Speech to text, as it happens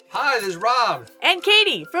Hi, this is Rob. And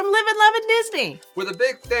Katie from Live and Love in Disney. With a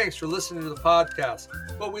big thanks for listening to the podcast.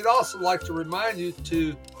 But we'd also like to remind you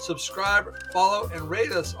to subscribe, follow, and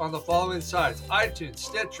rate us on the following sites: iTunes,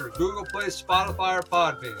 Stitcher, Google Play, Spotify, or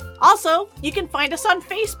Podbean. Also, you can find us on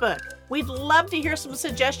Facebook. We'd love to hear some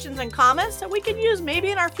suggestions and comments that we could use maybe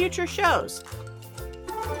in our future shows.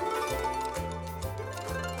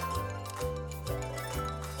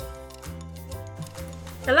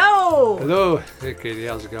 Hello. Hello. Hey, Katie.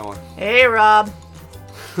 How's it going? Hey, Rob.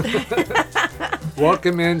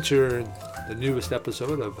 Welcome into the newest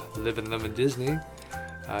episode of Live and Love in Disney.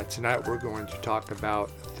 Tonight we're going to talk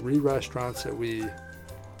about 3 restaurants that we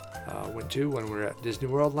went to when we were at Disney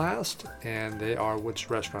World last. And they are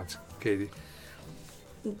which restaurants, Katie?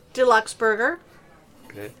 Deluxe Burger.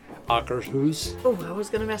 Okay. Akershus. Oh, I was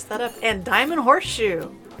going to mess that up. And Diamond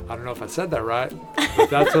Horseshoe. I don't know if I said that right, but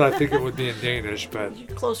that's what I think it would be in Danish. But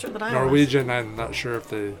You're closer than I Norwegian, I'm not sure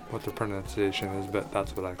if what the pronunciation is, but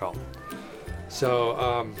that's what I call it.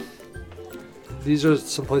 So these are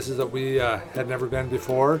some places that we had never been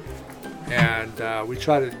before, and we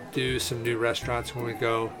try to do some new restaurants when we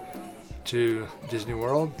go to Disney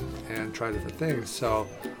World and try different things. So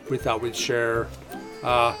we thought we'd share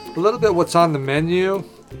a little bit what's on the menu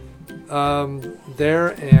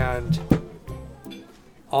there, and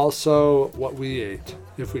also what we ate,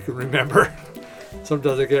 if we can remember.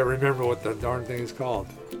 Sometimes I can't remember what the darn thing is called.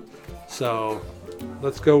 So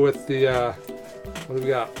let's go with the, what do we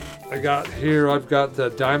got? I've got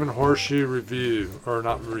the Diamond Horseshoe review, or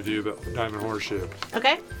not review, but Diamond Horseshoe.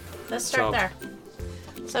 Okay, let's start there.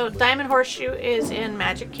 So Diamond Horseshoe is in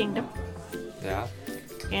Magic Kingdom. Yeah.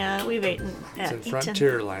 And we've eaten It's in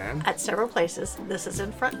Frontierland. At several places. This is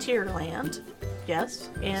in Frontierland. Yes,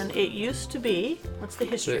 and it used to be. What's the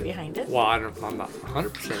history behind it? Well, I'm not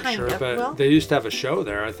 100% sure, but well, they used to have a show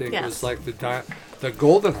there. I think it was like the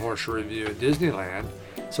Golden Horse Review at Disneyland.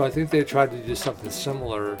 So I think they tried to do something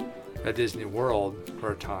similar at Disney World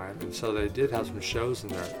for a time, and so they did have some shows in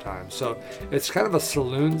there at times. So it's kind of a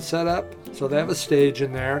saloon setup. So they have a stage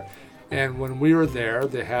in there, and when we were there,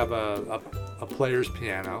 they have a player's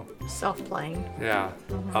piano. Self-playing. Yeah,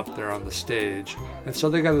 up there on the stage. And so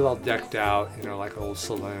they got it all decked out, like an old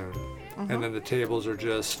saloon. And then the tables are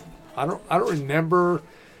just, I don't remember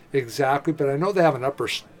exactly, but I know they have an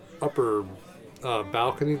upper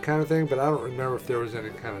balcony kind of thing, but I don't remember if there was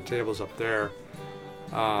any kind of tables up there.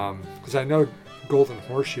 Because I know Golden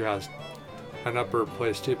Horseshoe has an upper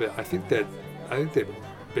place too, but I think they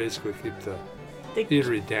basically keep the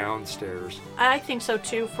eatery downstairs. I think so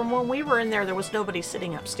too. From when we were in there was nobody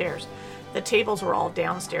sitting upstairs. The tables were all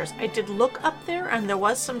downstairs. I did look up there, and there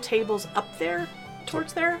was some tables up there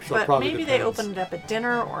towards there, so but maybe they opened it up at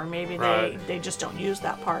dinner, or maybe they just don't use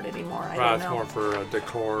that part anymore. I don't know. It's more for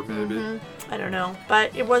decor, maybe. I don't know,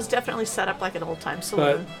 but it was definitely set up like an old-time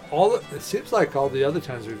saloon. But it seems like all the other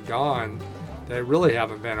times we've gone, they really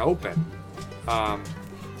haven't been open.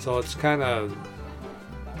 So it's kind of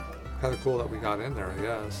cool that we got in there, I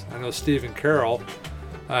guess. I know Steve and Carol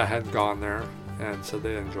had gone there, and so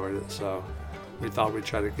they enjoyed it. So we thought we'd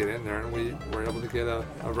try to get in there, and we were able to get a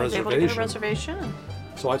reservation.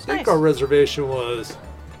 So I think our reservation was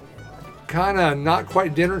kind of not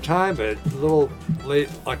quite dinner time, but a little late,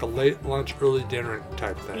 like a late lunch, early dinner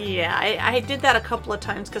type thing. Yeah, I did that a couple of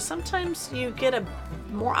times, because sometimes you get a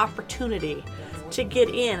more opportunity to get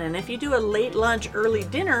in, and if you do a late lunch, early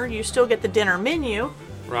dinner, you still get the dinner menu.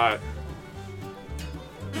 Right.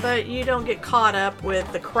 But you don't get caught up with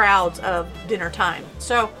the crowds of dinner time.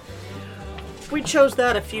 So we chose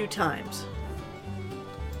that a few times.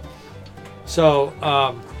 So,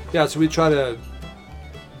 so we try to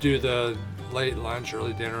do the late lunch,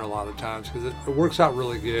 early dinner a lot of times, because it works out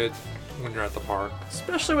really good when you're at the park.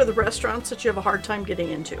 Especially with the restaurants that you have a hard time getting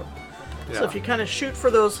into. Yeah. So if you kind of shoot for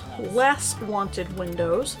those less wanted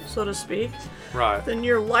windows, so to speak, right, then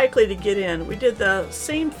you're likely to get in. We did the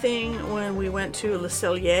same thing when we went to Le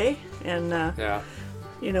Cellier, and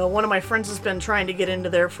one of my friends has been trying to get into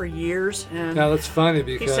there for years. And now that's funny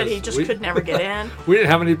because he said he just could never get in. We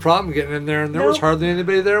didn't have any problem getting in there, and there was hardly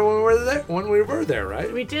anybody there when we were there,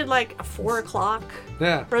 right? We did like a 4:00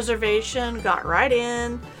 Yeah. reservation, got right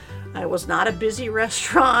in. It was not a busy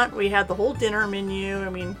restaurant. We had the whole dinner menu. I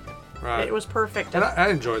mean, right. It was perfect. And I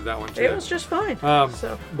enjoyed that one too. It was just fine. Well,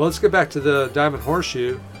 let's get back to the Diamond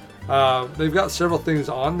Horseshoe. They've got several things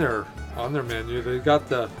on their menu. They've got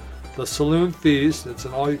the Saloon Feast. It's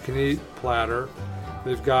an all-you-can-eat platter.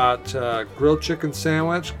 They've got grilled chicken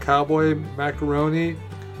sandwich, cowboy macaroni,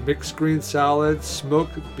 mixed green salad,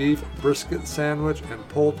 smoked beef brisket sandwich, and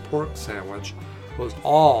pulled pork sandwich. Those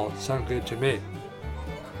all sound good to me.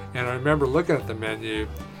 And I remember looking at the menu,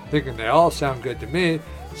 thinking they all sound good to me.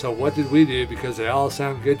 So what did we do? Because they all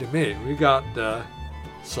sound good to me. We got the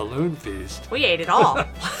Saloon Feast, We ate it all.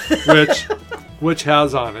 which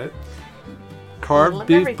has on it carved Little of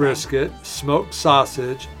beef everything. brisket, smoked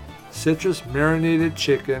sausage, citrus marinated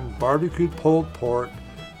chicken, barbecued pulled pork,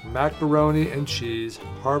 macaroni and cheese,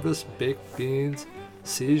 harvest baked beans,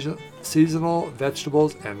 seasonal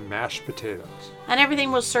vegetables, and mashed potatoes. And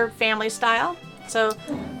everything was served family style. So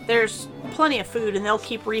there's plenty of food, and they'll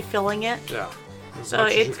keep refilling it. Yeah. as So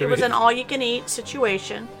much as you it can was eat. an all-you-can-eat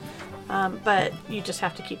situation. But you just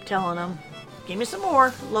have to keep telling them, give me some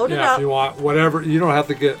more, load it Yeah, up. if you want whatever, you don't have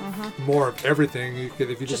to get more of everything. You could,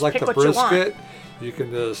 if you just like pick the what you want. brisket, you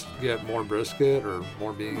can just get more brisket or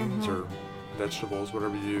more beans Mm-hmm. or vegetables,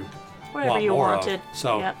 whatever you Whatever want you more wanted. Of.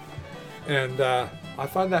 So, Yep. and I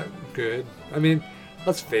find that good. I mean,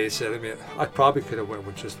 let's face it. I mean, I probably could have went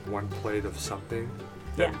with just one plate of something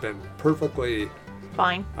and Yeah. been perfectly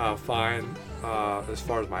Fine. fine as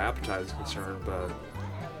far as my appetite is concerned, but.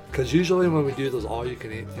 Because usually when we do those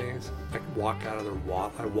all-you-can-eat things, I can walk out of there,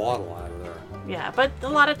 I waddle out of there. Yeah, but a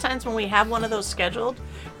lot of times when we have one of those scheduled,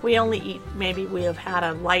 we only eat, maybe we have had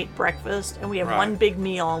a light breakfast and we have Right. one big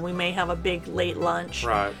meal and we may have a big late lunch.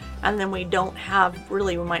 Right. And then we don't have,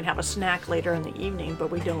 really, we might have a snack later in the evening,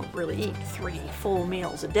 but we don't really eat 3 full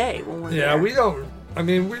meals a day when we're Yeah, there. we don't. I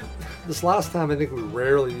mean, this last time I think we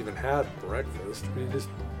rarely even had breakfast. We just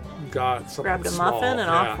got something Grabbed a small. muffin and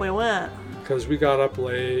off we went. Because we got up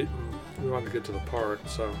late and we wanted to get to the park,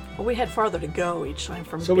 so Well, we had farther to go each time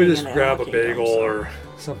from we being just in grab a Animal bagel Kingdom, so- or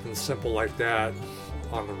something simple like that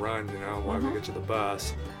on the run, while Mm-hmm. we get to the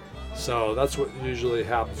bus. So that's what usually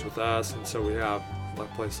happens with us, and so we have a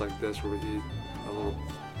place like this where we eat a little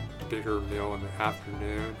bigger meal in the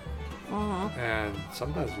afternoon. And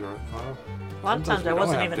sometimes we're A lot of times we I don't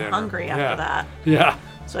wasn't have even dinner. hungry after Yeah. that. Yeah.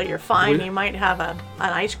 So you're fine. We- You might have an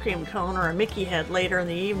ice cream cone or a Mickey head later in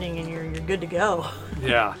the evening and you're good to go.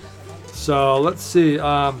 Yeah. So let's see.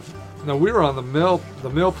 Now we were on the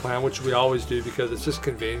meal plan, which we always do because it's just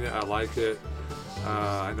convenient. I like it.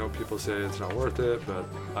 I know people say it's not worth it, but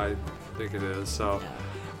I think it is. So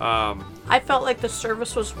I felt like the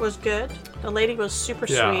service was good. The lady was super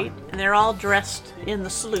Yeah. sweet, and they're all dressed in the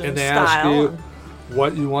saloon and they style. ask you and-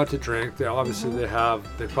 what you want to drink. They obviously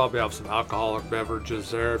they probably have some alcoholic beverages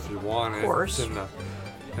there if you want it. course. It's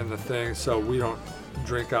in the thing. So we don't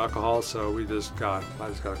drink alcohol, so I just got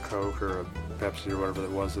a Coke or a Pepsi or whatever it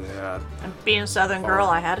was they had. and being a Southern girl,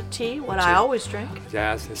 I had a tea, what I always drink.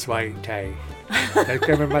 Yes, the sweet tea. Let's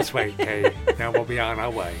give me my sweet tea. Now we'll be on our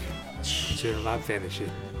way. Soon as I finish it.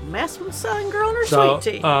 Mess with Southern girl and her So,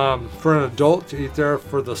 sweet tea. for an adult to eat there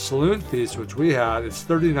for the Saloon Feast, which we had, it's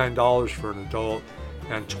 $39 for an adult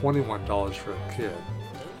and $21 for a kid.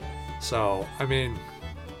 So, I mean,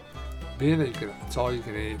 being that it's all you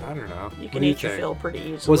can eat, I don't know. you What can do you eat your think? fill pretty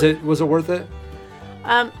easily. Was it worth it?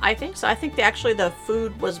 I think so. I think the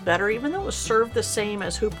food was better, even though it was served the same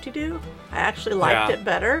as Hoop-Dee-Doo. I actually liked Yeah. it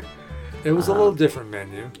better. It was a little different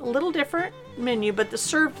menu. A little different menu, but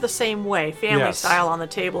served the same way, family Yes. style on the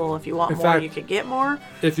table. If you want In more, fact- you could get more.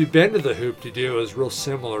 If you've been to the Hoop-Dee-Doo, it was real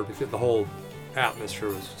similar because the whole atmosphere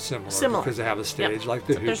was similar. Because they have a stage Yep. like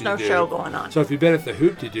the Except Hoop-Dee-Doo. there's no show going on. So if you've been at the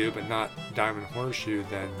Hoop-Dee-Doo but not Diamond Horseshoe,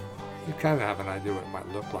 then you kind of have an idea what it might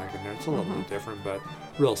look like in there. It's a little bit different, but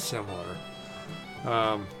real similar.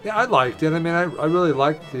 Yeah, I liked it. I mean, I really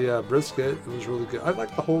liked the brisket. It was really good. I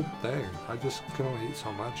liked the whole thing. I just can only eat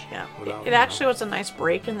so much. Yeah, without, it actually was a nice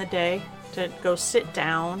break in the day to go sit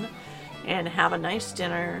down and have a nice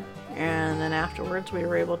dinner, and then afterwards we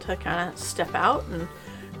were able to kind of step out and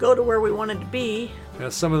go to where we wanted to be. Yeah,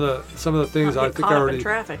 some of the things Not I get think caught I up in already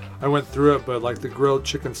traffic. I went through it, but like the grilled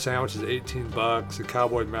chicken sandwich is $18. The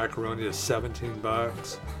cowboy macaroni is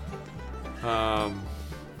 $17.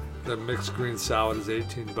 The mixed green salad is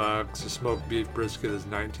 $18. The smoked beef brisket is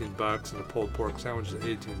 $19, and the pulled pork sandwich is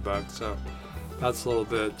 $18. So that's a little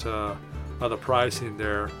bit of the pricing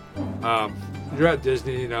there. You're at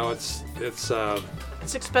Disney, it's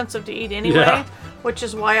It's expensive to eat anyway, Yeah. which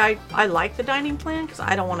is why I like the dining plan, because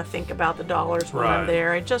I don't want to think about the dollars when I'm Right.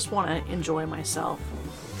 there. I just want to enjoy myself.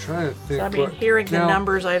 I'm trying to think. So, I mean, what- hearing the now,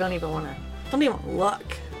 numbers, I don't even look.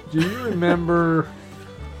 Do you remember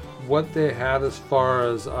what they had as far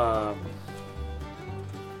as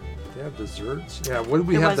they have desserts? Yeah, what did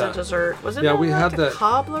we There have was a that? dessert. Was it Yeah, we like had a that-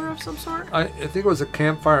 cobbler of some sort? I think it was a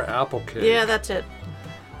campfire apple cake. Yeah, that's it.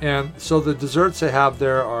 And so the desserts they have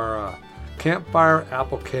there are campfire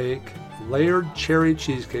apple cake, layered cherry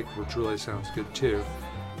cheesecake, which really sounds good too.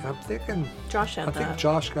 And I'm thinking, Josh had I think that.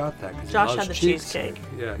 Josh got that because Josh he loves had the cheesecake.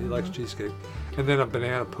 cheesecake. Yeah, he likes cheesecake. And then a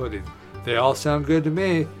banana pudding. They all sound good to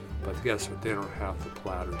me. But guess what? They don't have the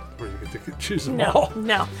platter where you get to choose them No, all.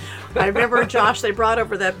 no. I remember, Josh, they brought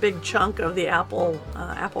over that big chunk of the apple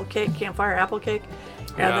cake, campfire apple cake.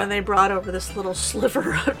 And Yeah. then they brought over this little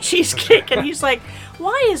sliver of cheesecake. And he's like,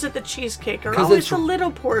 why is it the cheesecake are 'Cause always it's- the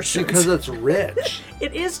little portions? Because it's rich.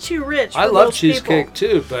 It is too rich for I love those cheesecake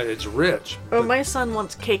people. too, but it's rich. Oh, my son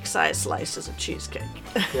wants cake-sized slices of cheesecake.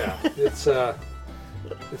 Yeah,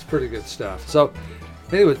 it's pretty good stuff. So,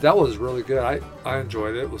 anyway, that was really good. I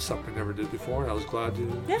enjoyed it. It was something I never did before, and I was glad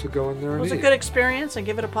to go in there It and was a eat. good experience, and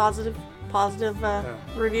give it a positive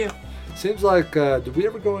review. Seems like did we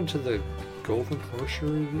ever go into the Golden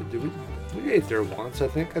Horseshoe? Did we ate there once? I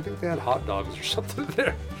think they had hot dogs or something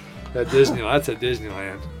there at Disneyland. That's at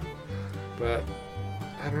Disneyland, but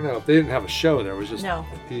I don't know. They didn't have a show there. It was just No.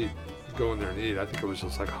 go in there and eat. I think it was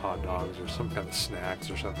just like hot dogs or some kind of snacks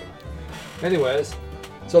or something. Anyways,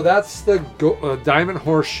 so that's the Diamond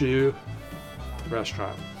Horseshoe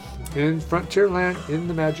restaurant in Frontierland in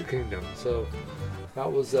the Magic Kingdom. So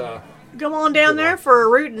that was Come on down there for a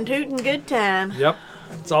rootin' tootin' good time. yep.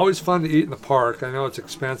 It's always fun to eat in the park. I know it's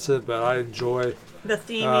expensive, but I enjoy The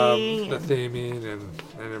theming. the theming and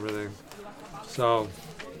everything. So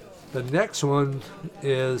the next one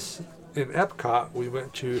is in Epcot. We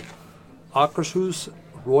went to Akershus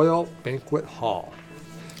Royal Banquet Hall,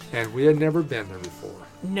 and we had never been there before.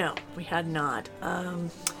 No, we had not.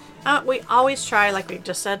 We always try, like we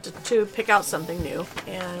just said, to pick out something new,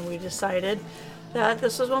 and we decided that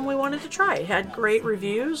this is one we wanted to try. It had great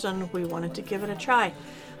reviews, and we wanted to give it a try.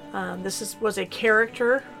 Was a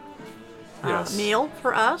character Yes. meal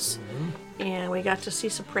for us, and we got to see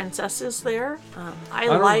some princesses there. I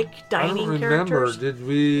don't- like dining I don't remember. characters. Did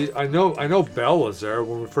we? I know Belle was there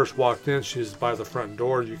when we first walked in. She was by the front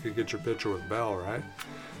door. You could get your picture with Belle, right?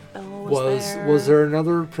 Belle Was there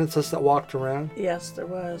another princess that walked around? Yes, there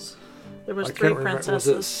was. There was I three can't remember. Was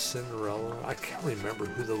princesses. it Cinderella? I can't remember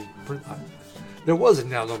who there wasn't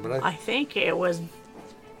now though, but I think it was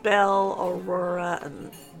Belle, Aurora,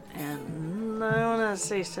 and I don't want to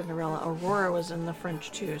say Cinderella. Aurora was in the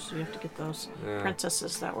French too, so you have to get those Yeah.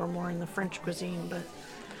 princesses that were more in the French cuisine. But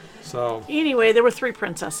so anyway, there were three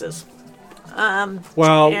princesses.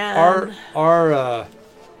 well, And-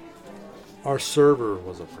 our server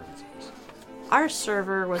was a princess. Our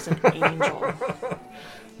server was an angel.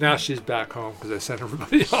 Now she's back home because I sent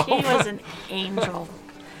everybody home. She was an angel.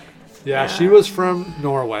 Yeah, she was from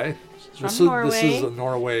Norway. From This Norway. is a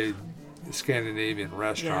Norway Scandinavian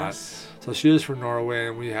restaurant. Yes. So she was from Norway,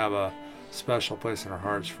 and we have a special place in our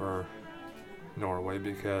hearts for Norway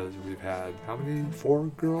because we've had how many? 4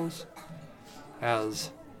 girls as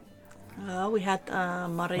We had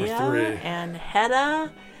Maria three. and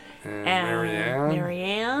Hedda and and Marianne.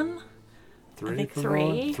 Marianne. Three think from three.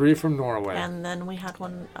 Norway. 3 from Norway. And then we had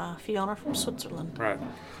one, Fiona from Switzerland. Right.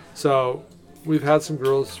 So we've had some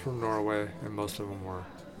girls from Norway, and most of them were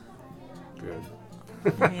good.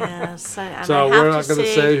 Yes. And So I have we're to not going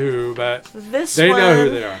to say who, but this they one, know who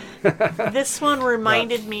they are. This one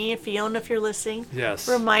reminded me, Fiona, if you're listening, Yes.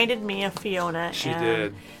 reminded me of Fiona. She and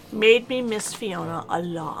did. Made me miss Fiona a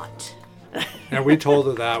lot. And we told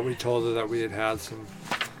her that. We told her that we had some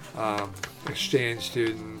exchange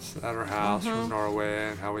students at our house Mm-hmm. from Norway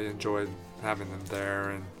and how we enjoyed having them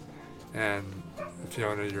there. And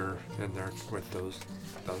Fiona, you're in there with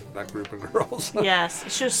that group of girls. Yes,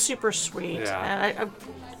 she was super sweet. Yeah. And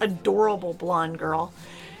adorable blonde girl.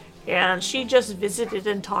 And she just visited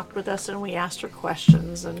and talked with us, and we asked her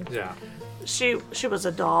questions. And Yeah. she was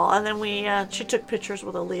a doll. And then she took pictures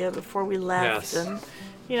with Aaliyah before we left. Yes.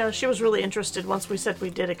 And she was really interested once we said we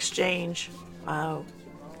did exchange.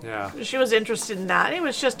 Yeah. She was interested in that. It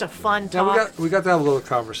was just a fun Yeah, talk. we got to have a little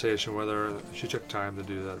conversation with her. She took time to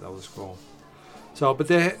do that. That was cool. So,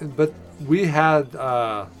 but we had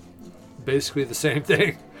basically the same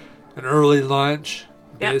thing, an early lunch,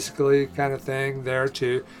 Yep. basically kind of thing there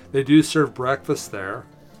too. They do serve breakfast there,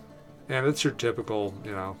 and it's your typical,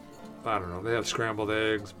 I don't know. They have scrambled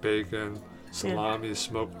eggs, bacon, salami,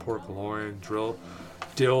 smoked pork loin,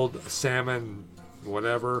 dilled salmon,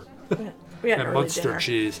 whatever. We had and early Munster dinner.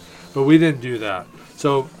 cheese, but we didn't do that.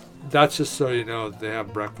 So that's just so you know they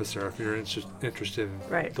have breakfast there if you're interested in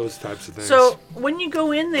Right. those types of things. So when you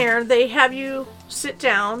go in there, they have you sit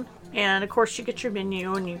down, and of course you get your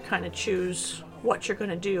menu and you kind of choose what you're going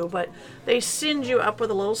to do. But they send you up with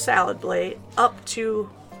a little salad plate up to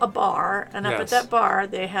a bar, and up at Yes. that bar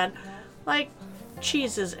they had like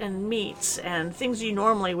cheeses and meats and things you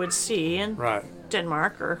normally would see in right,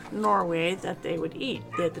 Denmark or Norway that they would eat.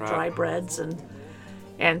 They had the dry Right. breads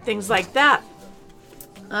and things like that,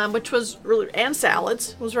 which was really, and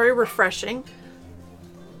salads. It was very refreshing.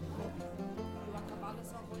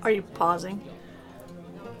 Are you pausing?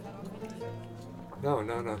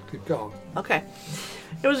 No. Keep going. Okay.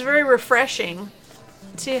 It was very refreshing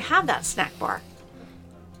to have that snack bar.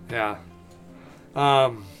 Yeah.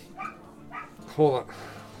 Hold on.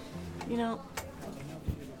 You know.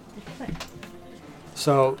 Okay.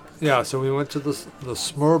 So we went to the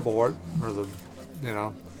smørrebrød,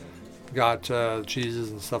 or got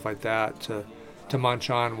cheeses and stuff like that to munch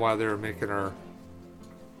on while they were making our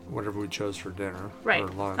whatever we chose for dinner Right. or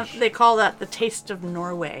lunch. They call that the Taste of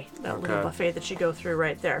Norway, that little Okay. buffet that you go through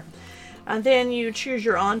right there. And then you choose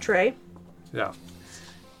your entree. Yeah.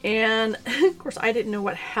 And of course, I didn't know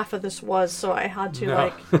what half of this was, so I had to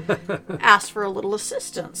No. ask for a little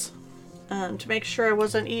assistance to make sure I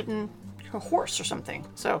wasn't eating a horse or something.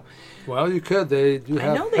 So Well, you could. They do I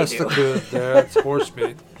have know they do. hestekød there. It's horse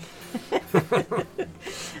meat.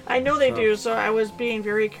 I know they do, so I was being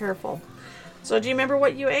very careful. So do you remember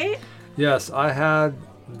what you ate? Yes, I had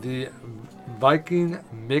the Viking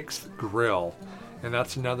mixed grill, and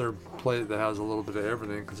that's another plate that has a little bit of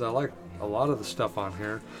everything because I like a lot of the stuff on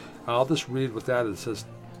here. I'll just read what that is. It says,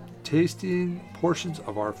 tasting portions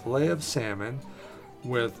of our fillet of salmon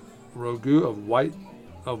with ragu of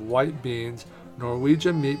white beans,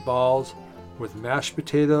 Norwegian meatballs with mashed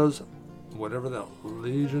potatoes, whatever that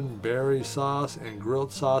Legion berry sauce, and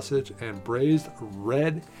grilled sausage, and braised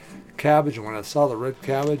red cabbage. And when I saw the red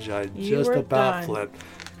cabbage, I You just were about done. flipped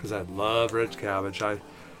because I love red cabbage. I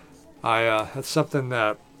that's something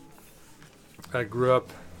that I grew up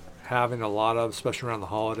having a lot of, especially around the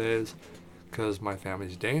holidays, because my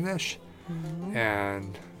family's Danish,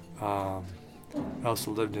 and I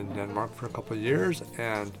also lived in Denmark for a couple of years,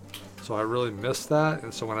 and so I really missed that.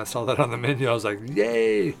 And so when I saw that on the menu, I was like,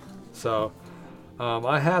 yay! So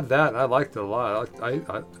I had that, and I liked it a lot. I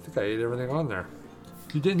think I ate everything on there.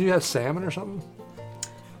 Didn't you have salmon or something?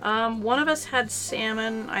 One of us had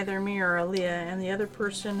salmon, either me or Aaliyah, and the other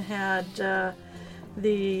person had the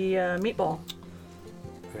meatball.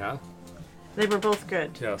 Yeah. They were both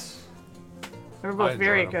good. Yes. They were I both enjoyed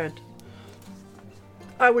very them. good.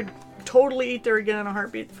 I would totally eat there again in a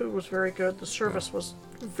heartbeat. The food was very good. The service was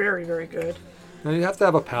very, very good. Now you have to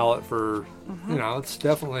have a palate for, it's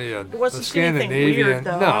definitely a It wasn't Scandinavian. anything weird,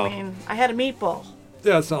 though. No. I mean, I had a meatball.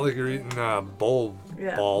 Yeah, it's not like you're eating balls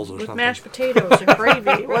or with something. mashed potatoes and gravy.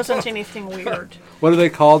 It wasn't anything weird. What do they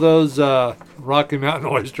call those? Rocky Mountain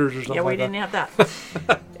oysters or something Yeah, we like didn't that? have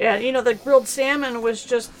that. Yeah, the grilled salmon was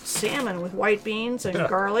just salmon with white beans and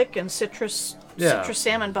garlic and citrus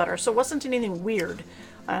salmon butter. So it wasn't anything weird.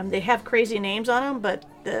 They have crazy names on them, but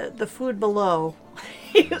the food below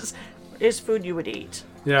is food you would eat.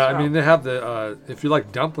 Yeah, So- I mean they have the if you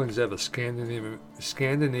like dumplings, they have a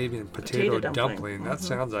Scandinavian potato dumpling. dumpling. That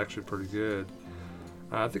sounds actually pretty good.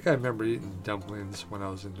 I think I remember eating dumplings when I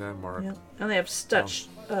was in Denmark. Yeah. And they have stuffed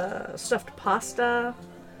pasta.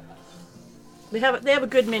 They have a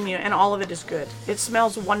good menu, and all of it is good. It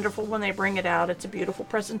smells wonderful when they bring it out. It's a beautiful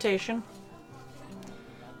presentation.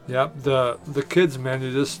 Yep, the kids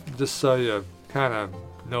menu, just so you kind of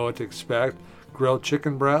know what to expect: grilled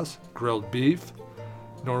chicken breast, grilled beef,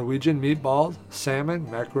 Norwegian meatballs, salmon,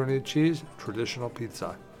 macaroni and cheese, traditional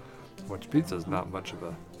pizza. Which pizza is not much of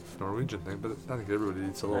a Norwegian thing, but I think everybody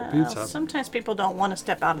eats a little pizza. Sometimes people don't want to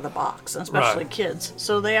step out of the box, especially Right. kids.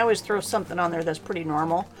 So they always throw something on there that's pretty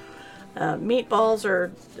normal. Meatballs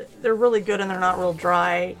they're really good and they're not real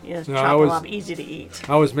dry. I Chop them always- up, easy to eat.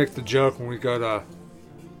 I always make the joke when we go to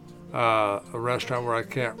a restaurant where I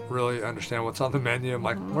can't really understand what's on the menu. I'm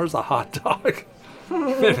like, "Where's the hot dog?"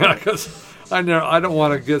 Because I don't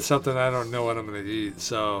want to get something I don't know what I'm going to eat.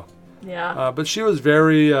 So, Yeah. but she was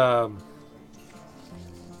very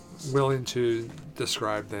willing to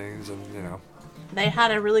describe things, and They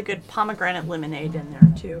had a really good pomegranate lemonade in there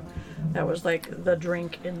too. That was like the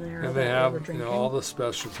drink in there. and they that have we were drinking. all the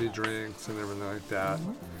specialty drinks and everything like that.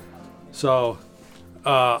 So,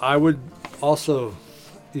 I would also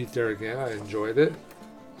eat there again. I enjoyed it. It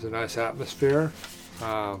was a nice atmosphere.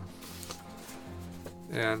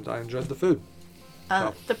 And I enjoyed the food.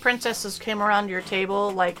 The princesses came around your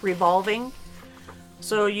table like revolving.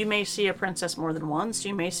 So you may see a princess more than once.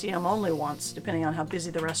 You may see them only once, depending on how busy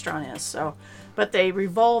the restaurant is. So, but they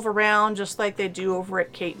revolve around just like they do over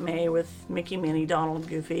at Cape May with Mickey, Minnie, Donald,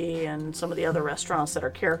 Goofy, and some of the other restaurants that are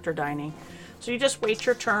character dining. So you just wait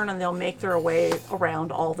your turn, and they'll make their way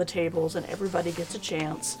around all the tables, and everybody gets a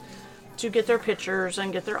chance to get their pictures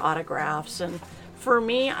and get their autographs. And for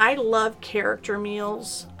me, I love character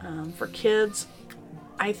meals. For kids,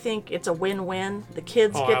 I think it's a win-win. The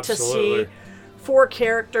kids Oh, get to absolutely. see 4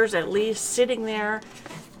 characters at least sitting there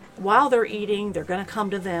while they're eating. They're going to come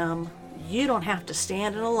to them. You don't have to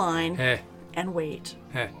stand in a line. Hey, and wait.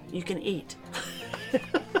 Hey, You can eat.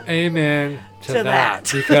 amen to To that.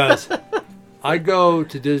 that. Because I go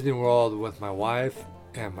to Disney World with my wife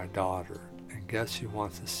and my daughter. And guess who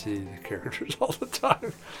wants to see the characters all the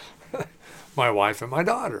time? My wife and my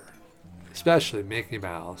daughter. Especially Mickey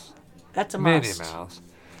Mouse, That's a Minnie must. Mouse.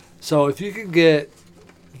 So if you can get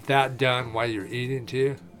that done while you're eating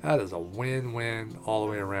too, that is a win-win all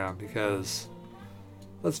the way around. Because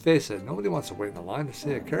let's face it, nobody wants to wait in the line to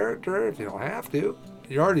see a character if you don't have to.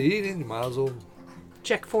 You're already eating, you might as well.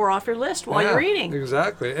 Check 4 off your list while Yeah, you're eating.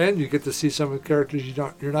 Exactly, and you get to see some of the characters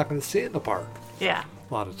you're not going to see in the park Yeah,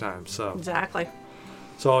 a lot of times. So exactly. yeah,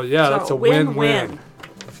 So that's a win-win. win-win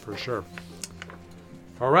for sure.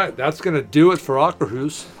 All right, that's going to do it for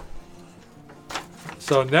Aquahoos.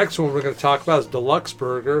 So next one we're going to talk about is Deluxe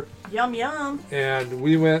Burger. Yum, yum. And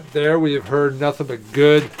we went there. We've heard nothing but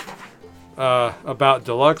good about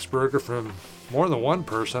Deluxe Burger from more than one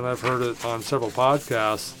person. I've heard it on several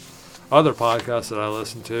podcasts, other podcasts that I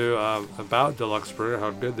listen to about Deluxe Burger,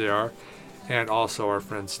 how good they are. And also our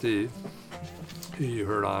friend Steve, who you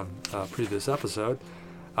heard on a previous episode.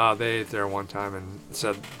 They ate there one time and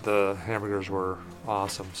said the hamburgers were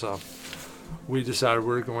awesome. So we decided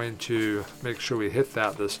we're going to make sure we hit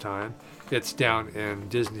that this time. It's down in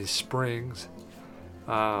Disney Springs.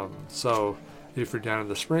 So if you're down in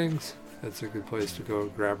the Springs, it's a good place to go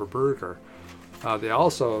grab a burger. They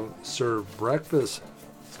also serve breakfast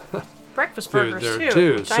Breakfast food burgers there too,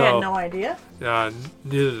 too. which I So had no idea.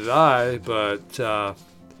 neither did I, but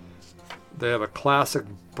they have a classic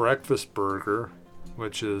breakfast burger,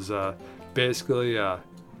 which is basically a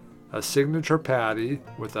signature patty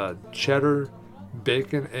with a cheddar,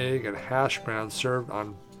 bacon, egg, and hash browns served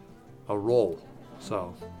on a roll.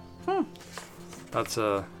 So that's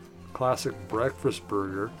a classic breakfast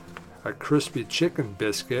burger. A crispy chicken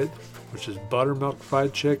biscuit, which is buttermilk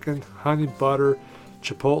fried chicken, honey butter,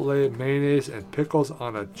 chipotle, mayonnaise, and pickles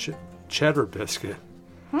on a cheddar biscuit.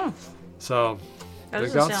 So That they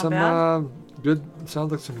doesn't got sound some bad. good.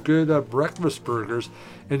 Sounds like some good breakfast burgers,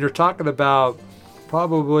 and you're talking about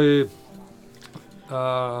probably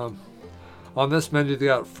on this menu they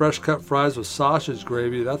got fresh cut fries with sausage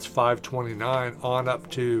gravy. That's $5.29 on up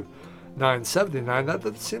to $9.79. That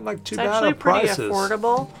doesn't seem like too It's bad actually of pretty prices.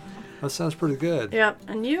 affordable. That sounds pretty good. Yep.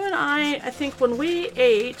 And you and I think when we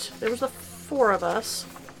ate, there was the 4 of us.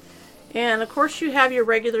 And of course you have your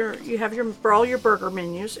all your burger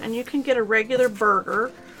menus, and you can get a regular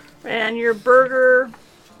burger, and your burger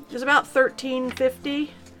is about $13.50,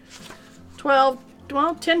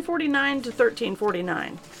 $10.49 to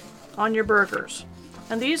 $13.49 on your burgers.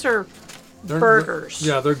 And these are burgers.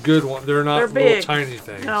 Yeah, they're good ones. They're not They're little big. tiny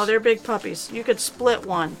things. No, they're big puppies. You could split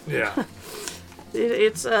one. Yeah.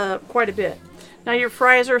 It's quite a bit. Now your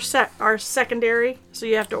fries are secondary, so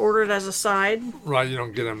you have to order it as a side. Right, you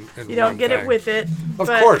don't get them in You don't one get thing. it with it. Of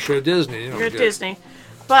but course, you're at Disney. You don't You're at get Disney.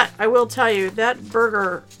 But I will tell you, that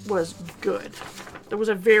burger was good. It was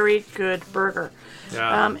a very good burger.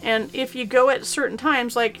 Yeah. And if you go at certain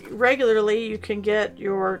times, like regularly, you can get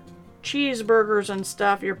your cheeseburgers and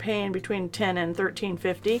stuff. You're paying between $10 and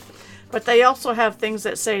 $13.50. But they also have things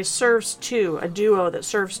that say serves 2, a duo that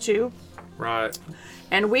serves 2. Right.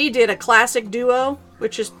 And we did a classic duo,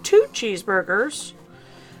 which is 2 cheeseburgers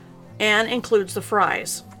and includes the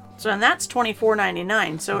fries. So, and that's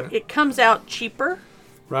 $24.99. So it comes out cheaper.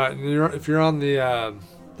 Right. And if you're on the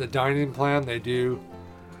dining plan, they do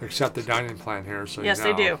accept the dining plan here. So Yes, you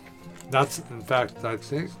know. they do. That's, in fact, I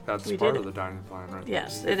think that's We part did of the dining plan, right?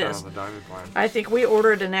 Yes, You it get that is. on the dining plan. I think we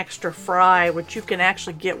ordered an extra fry, which you can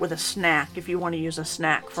actually get with a snack if you want to use a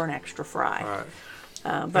snack for an extra fry. All right.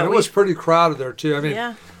 But And it was pretty crowded there too. I mean,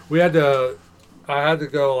 Yeah. I had to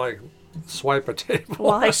go like swipe a table.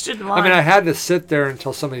 Well, I stood in I mean, line. I had to sit there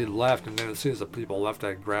until somebody left, and then as soon as the people left,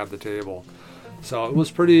 I grabbed the table. So it was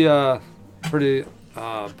pretty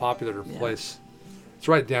popular place. It's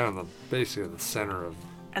right down in basically the center of.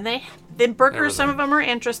 And the burgers, some of them are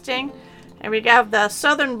interesting. And we have the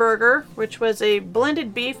Southern Burger, which was a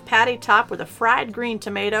blended beef patty topped with a fried green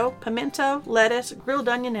tomato, pimento, lettuce, grilled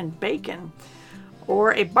onion, and bacon.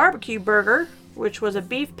 Or a barbecue burger, which was a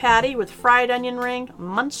beef patty with fried onion ring,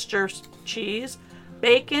 Munster cheese,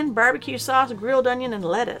 bacon, barbecue sauce, grilled onion, and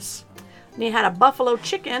lettuce. And you had a buffalo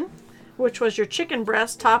chicken, which was your chicken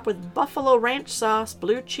breast topped with buffalo ranch sauce,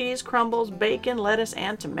 blue cheese crumbles, bacon, lettuce,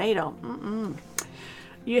 and tomato.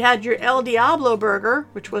 You had your El Diablo burger,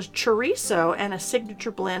 which was chorizo and a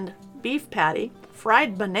signature blend beef patty,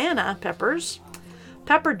 fried banana peppers,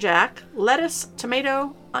 pepper jack, lettuce,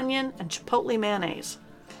 tomato, onion, and chipotle mayonnaise.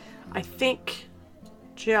 I think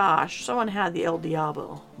Josh, someone had the El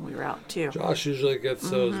Diablo when we were out too. Josh usually gets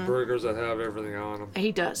those burgers that have everything on them.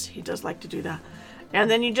 He does. He does like to do that. And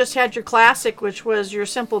then you just had your classic, which was your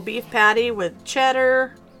simple beef patty with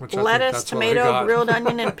cheddar, lettuce, tomato, grilled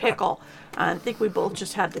onion, and pickle. I think we both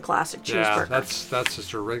just had the classic cheeseburger. Yeah, that's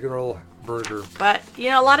just a regular burger. But,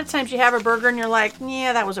 a lot of times you have a burger and you're like,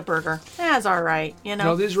 yeah, that was a burger. That's all right,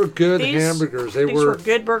 No, these were good hamburgers. These were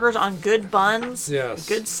good burgers on good buns. Yes.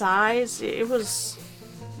 Good size. It was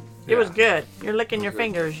good. You're licking your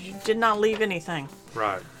fingers. You did not leave anything.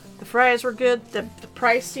 Right. The fries were good. The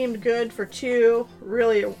price seemed good for two.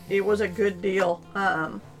 Really, it was a good deal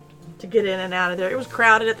to get in and out of there. It was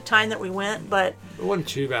crowded at the time that we went, but it wasn't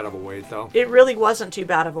too bad of a wait, though. It really wasn't too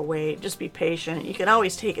bad of a wait. Just be patient. You can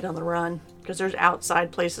always take it on the run because there's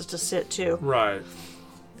outside places to sit, too. Right.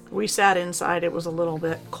 We sat inside. It was a little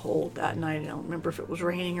bit cold that night. I don't remember if it was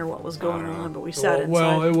raining or what was going on, but we sat inside.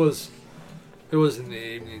 Well, it was in the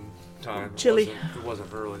evening time. Chilly. It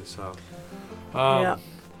wasn't early, so. Yeah.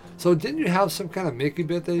 So didn't you have some kind of Mickey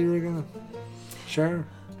bit that you were going to share?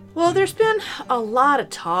 Well, there's been a lot of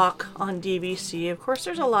talk on DVC. Of course,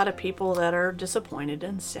 there's a lot of people that are disappointed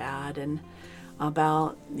and sad and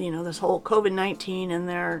about, this whole COVID-19 and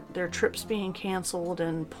their trips being canceled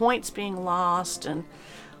and points being lost, and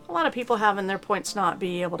a lot of people having their points not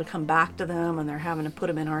be able to come back to them, and they're having to put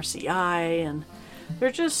them in RCI, and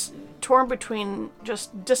they're just torn between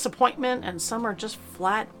just disappointment, and some are just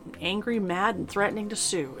flat angry, mad, and threatening to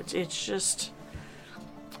sue. It's just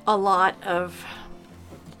a lot of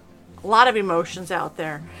emotions out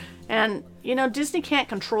there. And Disney can't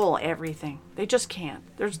control everything. They just can't.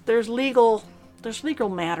 There's legal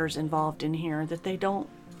matters involved in here that they don't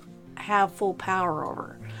have full power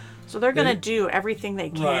over. So they're going to do everything they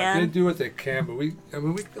can. Right, they do what they can,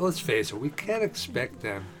 but let's face it, we can't expect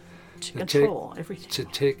them to control everything. To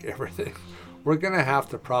take everything. We're going to have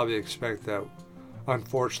to probably expect that,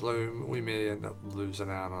 unfortunately, we may end up losing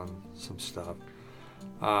out on some stuff.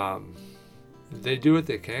 They do what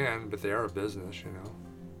they can, but they are a business,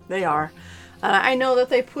 They are. I know that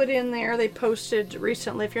they put in there, they posted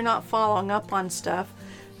recently, if you're not following up on stuff,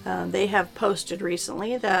 they have posted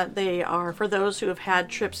recently that they are, for those who have had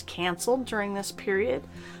trips canceled during this period,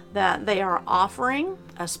 that they are offering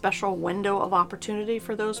a special window of opportunity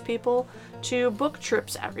for those people to book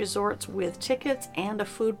trips at resorts with tickets and a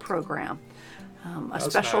food program.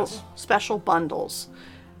 Special bundles.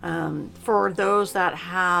 For those that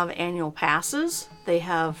have annual passes, they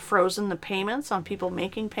have frozen the payments on people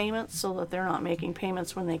making payments so that they're not making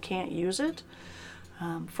payments when they can't use it.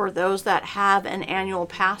 For those that have an annual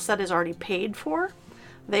pass that is already paid for,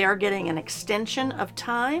 they are getting an extension of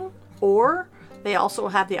time, or they also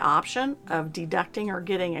have the option of deducting or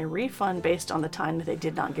getting a refund based on the time that they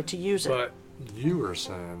did not get to use it. But you were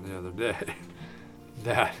saying the other day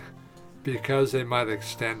that because they might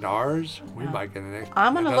extend ours, we might get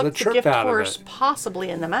I'm going to look the gift horse possibly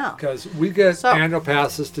in the mouth. Because we get annual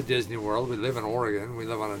passes to Disney World. We live in Oregon. We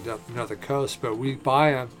live on another coast, but we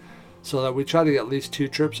buy them so that we try to get at least 2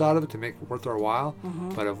 trips out of it to make it worth our while. Mm-hmm.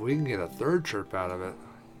 But if we can get a 3rd trip out of it,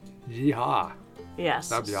 yeehaw. Yes.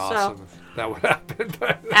 That'd be awesome if that would happen.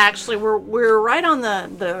 Actually, we're right on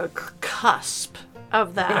the cusp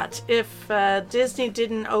of that. If Disney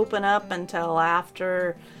didn't open up until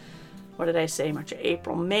after, what did I say,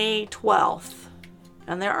 May 12th.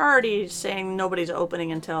 And they're already saying nobody's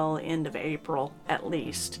opening until the end of April, at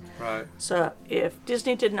least. Right. So if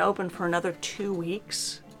Disney didn't open for another 2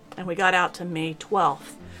 weeks, and we got out to May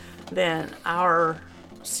 12th, then our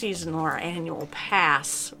seasonal or annual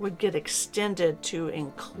pass would get extended to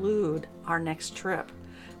include our next trip,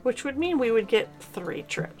 which would mean we would get 3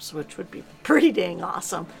 trips, which would be pretty dang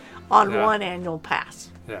awesome on one annual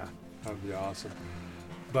pass. Yeah, that'd be awesome.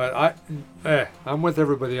 But I'm with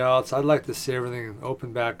everybody else. I'd like to see everything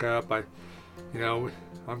open back up. I'm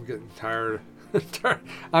getting tired.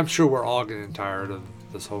 I'm sure we're all getting tired of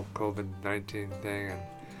this whole COVID-19 thing,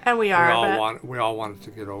 and we are. We all want it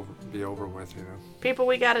to be over with, People,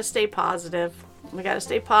 we got to stay positive. We got to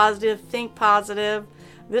stay positive. Think positive.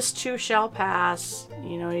 This too shall pass.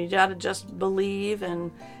 You got to just believe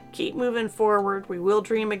and keep moving forward. We will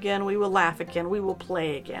dream again. We will laugh again. We will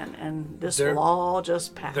play again. And this will all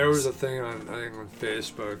just pass. There was a thing on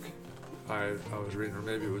Facebook I was reading, or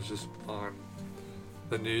maybe it was just on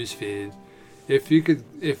the news feed.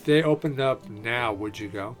 If they opened up now, would you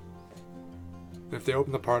go? If they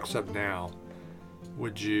open the parks up now,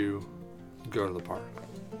 would you go to the park?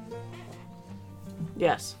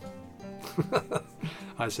 Yes.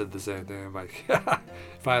 I said the same thing. I'm like,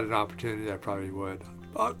 if I had an opportunity, I probably would.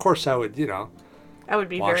 Of course, I would, I would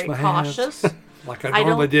be wash very my cautious. like I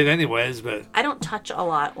normally did anyways, but I don't touch a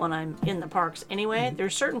lot when I'm in the parks anyway.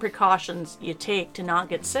 There's certain precautions you take to not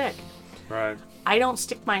get sick. right. I don't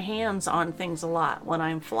stick my hands on things a lot. When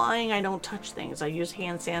I'm flying, I don't touch things. I use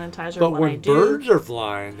hand sanitizer But when I when do. birds are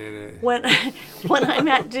flying in it, When I'm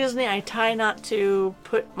at Disney, I try not to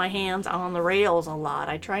put my hands on the rails a lot.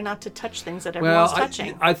 I try not to touch things that everyone's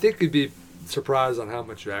touching. I think you'd be surprised on how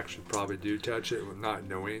much you actually probably do touch it with not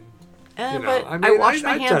knowing. But I mean, I wash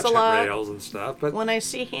my hands touch a lot. rails and stuff, but When I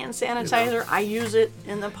see hand sanitizer, I use it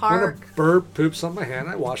in the when park. a bird poops on my hand,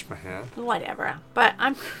 I wash my hand. Whatever. But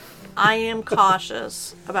I am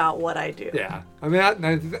cautious about what I do. Yeah, I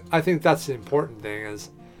mean, I think that's the important thing is,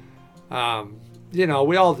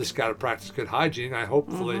 we all just got to practice good hygiene.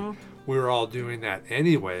 Hopefully we were all doing that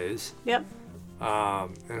anyways. Yep.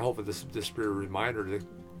 And hopefully this be a reminder that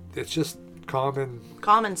it's just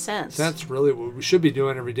Common sense. That's really what we should be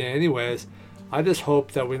doing every day anyways. I just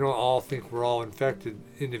hope that we don't all think we're all infected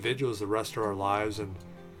individuals the rest of our lives and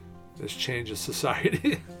this changes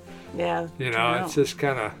society. Yeah. It's just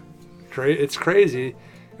kind of it's crazy,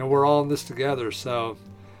 and we're all in this together. So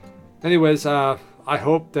anyways, I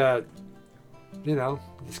hope that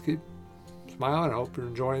just keep smiling. I hope you're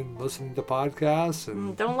enjoying listening to podcasts,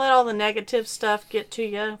 and don't let all the negative stuff get to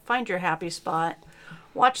you. Find your happy spot.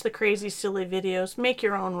 Watch the crazy silly videos, make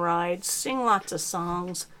your own rides, sing lots of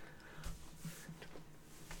songs.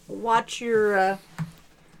 Watch Disney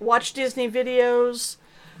videos.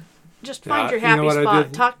 Just find your happy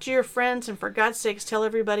spot. Talk to your friends, and for God's sakes, tell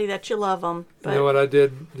everybody that you love them. But you know what I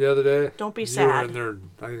did the other day? Don't be sad. You were in there,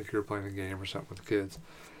 I think you were playing a game or something with the kids.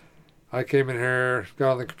 I came in here,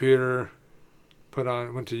 got on the computer,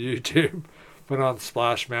 went to YouTube, put on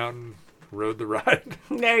Splash Mountain, rode the ride.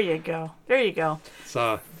 There you go.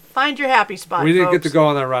 So find your happy spot. We didn't folks. get to go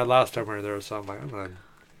on that ride last time we were there, so I'm like, I'm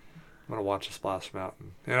gonna watch a Splash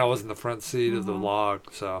Mountain, and I was in the front seat of the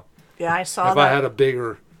log, so yeah, I saw if that. I had a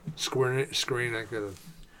bigger screen, I could have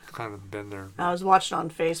kind of been there. I was watching on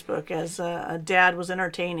Facebook as a dad was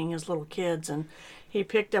entertaining his little kids, and he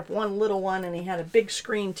picked up one little one, and he had a big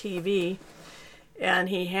screen TV, and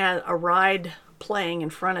he had a ride playing in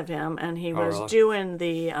front of him, and he was doing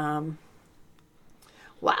the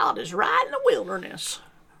Wildest Ride in the Wilderness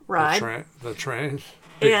ride. The train?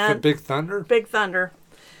 Big Thunder? Big Thunder.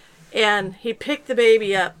 And he picked the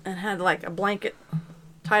baby up and had like a blanket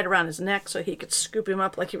tied around his neck so he could scoop him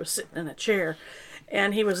up like he was sitting in a chair.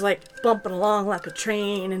 And he was like bumping along like a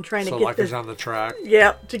train and trying to get he's on the track.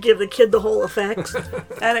 Yep, to give the kid the whole effect.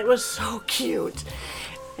 And it was so cute.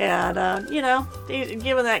 And, he's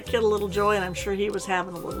giving that kid a little joy, and I'm sure he was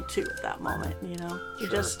having a little too at that moment, You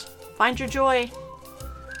just find your joy.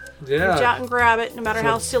 Yeah. Reach out and grab it, no matter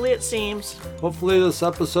how silly it seems. Hopefully this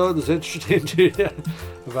episode is interesting to you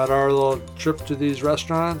about our little trip to these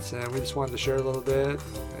restaurants, and we just wanted to share a little bit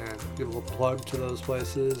and give a little plug to those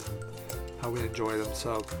places and how we enjoy them.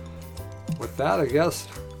 So with that, I guess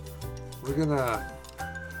we're going to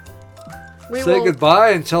say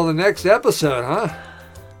goodbye until the next episode, huh?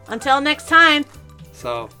 Until next time.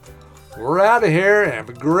 So we're out of here and have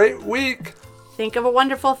a great week. Think of a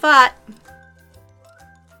wonderful thought.